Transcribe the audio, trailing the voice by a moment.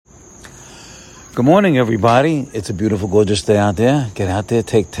Good morning, everybody. It's a beautiful, gorgeous day out there. Get out there,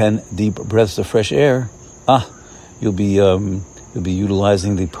 take 10 deep breaths of fresh air. You'll be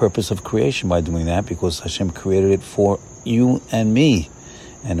utilizing the purpose of creation by doing that, because Hashem created it for you and me,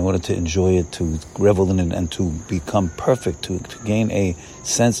 and in order to enjoy it, to revel in it, and to become perfect, to gain a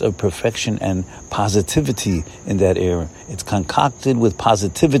sense of perfection and positivity in that air. It's concocted with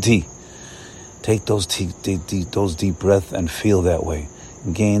positivity. Take those deep breaths and feel that way.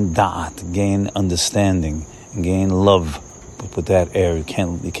 Gain da'at, gain understanding, gain love with that air. You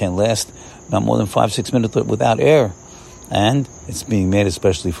can't last not more than 5-6 minutes without air, and it's being made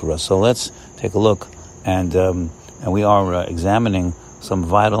especially for us. So let's take a look, and we are examining some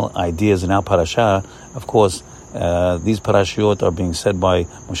vital ideas in our parasha. Of course, these parashiyot are being said by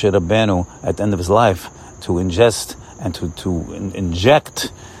Moshe Rabbeinu at the end of his life to ingest and to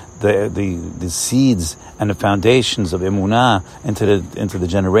inject the seeds and the foundations of emunah into the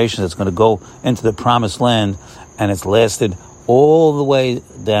generation that's going to go into the promised land, and it's lasted all the way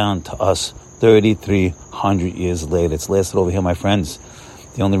down to us 3,300 years later. It's lasted over here, my friends.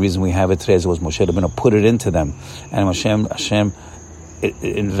 The only reason we have it today is Moshe Rabbeinu put it into them, and Hashem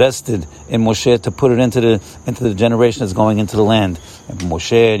invested in Moshe to put it into the generation that's going into the land. And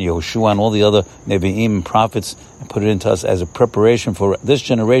Moshe and Yehoshua and all the other Nevi'im and prophets, and put it into us as a preparation for this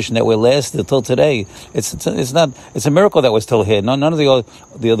generation that we're lasted till today. It's a miracle that we're still here. None of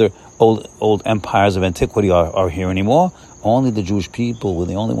the other old empires of antiquity are here anymore. Only the Jewish people were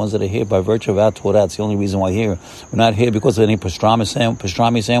the only ones that are here by virtue of our Torah. It's the only reason we're here. We're not here because of any pastrami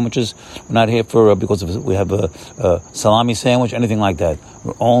sandwiches. We're not here because we have a salami sandwich, anything like that.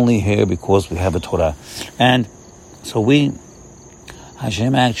 We're only here because we have a Torah. And so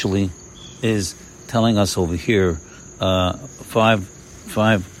Hashem actually is telling us over here five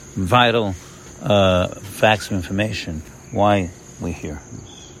vital facts of information why we're here.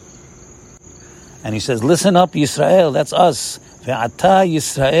 And he says, listen up, Yisrael, that's us. Ve'ata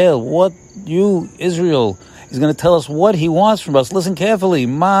Yisrael, what you, Israel. He's going to tell us what he wants from us. Listen carefully.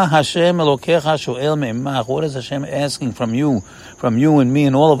 Ma Hashem Elokecha shoel me'imach. What is Hashem asking from you and me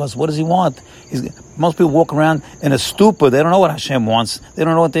and all of us? What does he want? Most people walk around in a stupor. They don't know what Hashem wants. They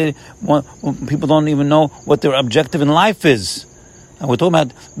don't know what they want. People don't even know what their objective in life is. And we're talking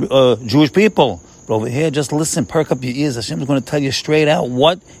about Jewish people. But over here, just listen, perk up your ears. Hashem is going to tell you straight out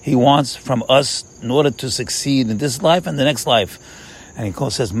what he wants from us in order to succeed in this life and the next life. And he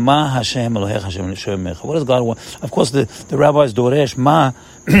says, Ma Hashem Elohech Hashem Shemecha. What does God want? Of course, the rabbis doresh Ma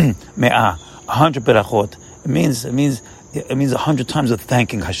Me'ah, 100 berachot. It means 100 times of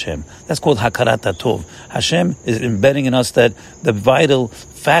thanking Hashem. That's called Hakarat HaTov. Hashem is embedding in us that the vital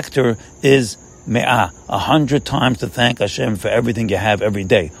factor is Me'ah, 100 times to thank Hashem for everything you have every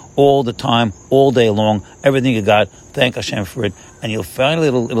day. All the time, all day long, everything you got, thank Hashem for it. And you'll finally,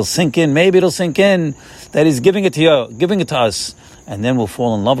 it'll sink in, maybe it'll sink in, that he's giving it to you, giving it to us. And then we'll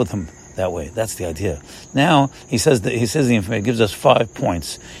fall in love with him that way. That's the idea. Now, he says the information, gives us 5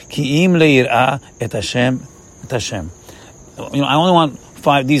 points. Ki'im le'yir'ah et Hashem, et Hashem. I only want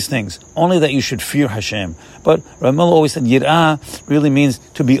 5 these things. Only that you should fear Hashem. But Ramil always said yir'ah really means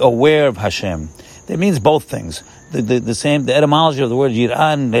to be aware of Hashem. It means both things. The etymology of the word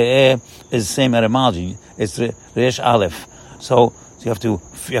yir'ah and le'eh is the same etymology. It's resh aleph. So you have to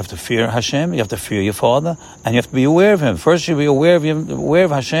fear Hashem, you have to fear your Father, and you have to be aware of Him. First you be aware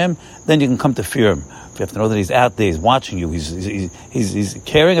of Hashem, then you can come to fear Him. You have to know that He's out there, He's watching you, He's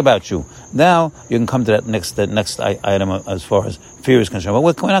caring about you. Now you can come to that next item as far as fear is concerned.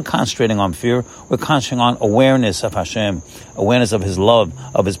 But we're not concentrating on fear, we're concentrating on awareness of Hashem, awareness of His love,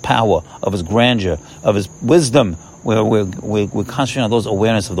 of His power, of His grandeur, of His wisdom. We're concentrating on those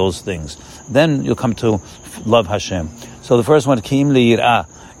awareness of those things. Then you'll come to love Hashem. So the first one, Ki'im le'yir'ah.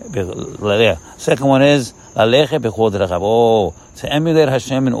 Second one is, to emulate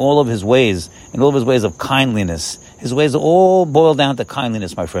Hashem in all of His ways, of kindliness. His ways all boil down to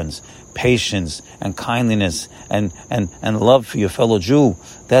kindliness, my friends. Patience and kindliness and love for your fellow Jew.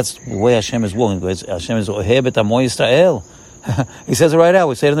 That's the way Hashem is walking. Hashem is Oheb et Amo Yisrael. He says it right out.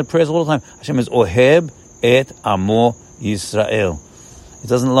 We say it in the prayers all the time. Hashem is Oheb et Amo Yisrael. He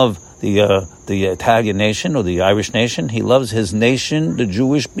doesn't love the Italian nation or the Irish nation. He loves his nation, the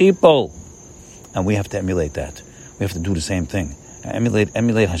Jewish people. And we have to emulate that. We have to do the same thing.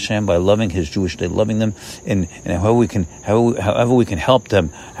 Emulate Hashem by loving His Jewish, loving them in however we can help them,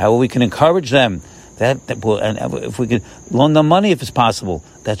 however we can encourage them. And if we could loan them money, if it's possible,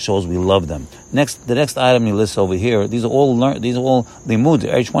 that shows we love them. The next item he lists over here. These are all limud.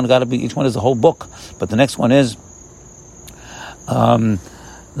 Each one is a whole book. But the next one is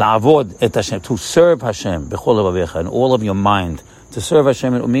la'avod et Hashem, to serve Hashem b'chol levavecha, in all of your mind, To serve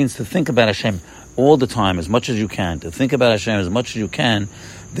Hashem, it means to think about Hashem all the time, as much as you can. To think about Hashem as much as you can,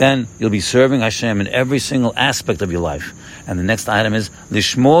 then you'll be serving Hashem in every single aspect of your life. And the next item is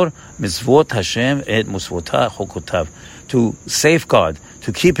Lishmor mitzvot Hashem et musvotah chokotav. To safeguard,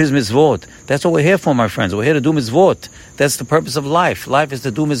 to keep His mitzvot. That's what we're here for, my friends. We're here to do mitzvot. That's the purpose of life. Life is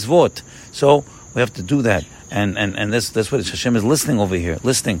to do mitzvot. So we have to do that. And that's what Hashem is listening over here,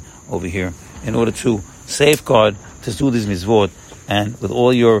 in order to safeguard, to do these mitzvot, and with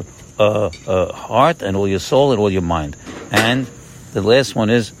all your heart and all your soul and all your mind. And the last one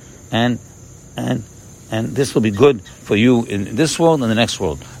is, and this will be good for you in this world and the next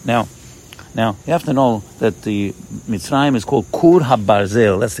world. Now you have to know that the Mitzrayim is called Kur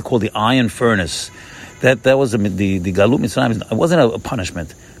HaBarzel. That's called the iron furnace. That was the Galut Mitzrayim. It wasn't a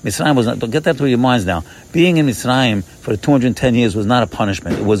punishment. Mitzrayim was not. Don't get that through your minds now. Being in Mitzrayim for 210 years was not a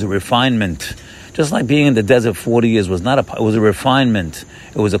punishment. It was a refinement. Just like being in the desert 40 years was not it was a refinement.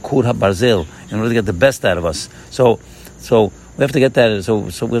 It was a Kur HaBarzel in order to get the best out of us. So we have to get that. So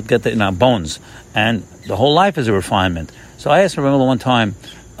we have to get that in our bones. And the whole life is a refinement. So I asked Rabbi one time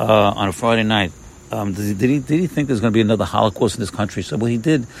on a Friday night, did he think there's going to be another Holocaust in this country? So, well, he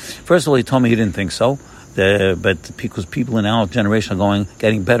did. First of all, he told me he didn't think so. But because people in our generation are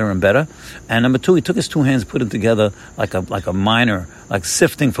getting better and better. And number two, he took his two hands, put them together like a miner, like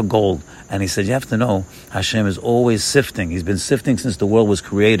sifting for gold. And he said, you have to know, Hashem is always sifting. He's been sifting since the world was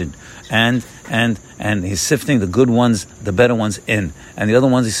created. And he's sifting the good ones, the better ones in. And the other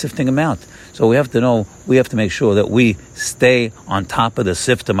ones, he's sifting them out. So we have to know, we have to make sure that we stay on top of the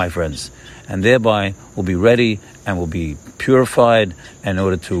sifter, my friends. And thereby we'll be ready and we'll be purified in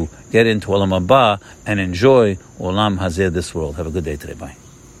order to get into Olam Haba and enjoy Olam Hazeh, this world. Have a good day today. Bye.